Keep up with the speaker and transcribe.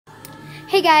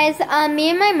Hey guys, me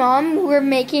and my mom were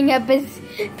making a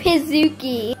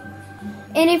pizookie.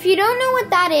 And if you don't know what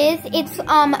that is, it's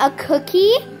a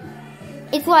cookie.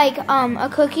 It's like a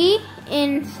cookie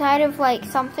inside of like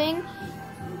something,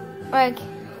 like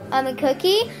on the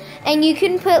cookie, and you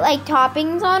can put like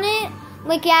toppings on it,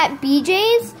 like at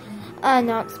BJ's.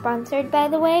 Not sponsored, by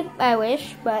the way. I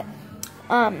wish, but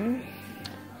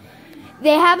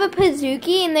they have a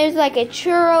pizookie, and there's like a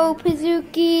churro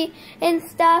pizookie and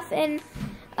stuff, and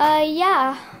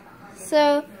yeah.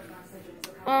 So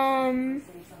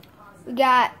we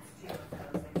got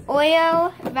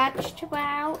oil,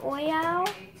 vegetable oil,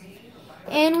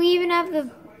 and we even have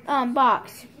the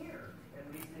box.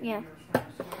 Yeah.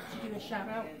 Give a shout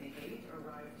out.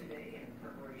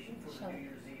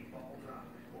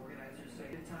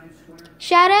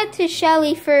 Shout out to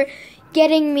Shelly for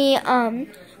getting me,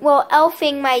 well,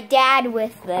 elfing my dad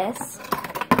with this.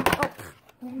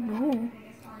 Oh no.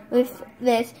 With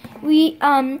this.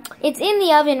 It's in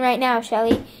the oven right now,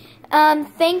 Shelly.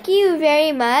 Thank you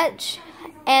very much.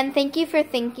 And thank you for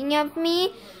thinking of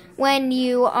me when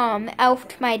you,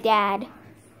 elfed my dad.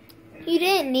 You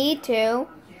didn't need to,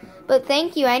 but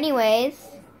thank you anyways.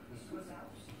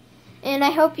 And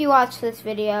I hope you watch this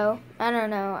video. I don't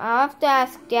know. I'll have to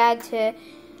ask Dad to,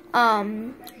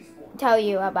 tell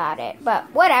you about it.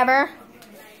 But whatever.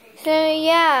 So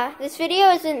yeah, this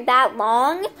video isn't that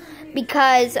long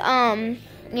because,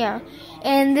 yeah.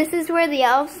 And this is where the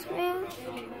elves moved.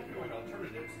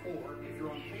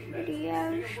 The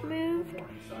elves moved.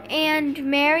 And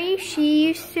Mary, she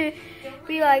used to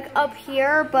be like up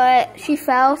here, but she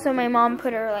fell, so my mom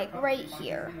put her like right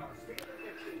here.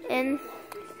 And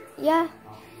yeah,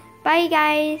 bye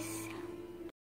guys.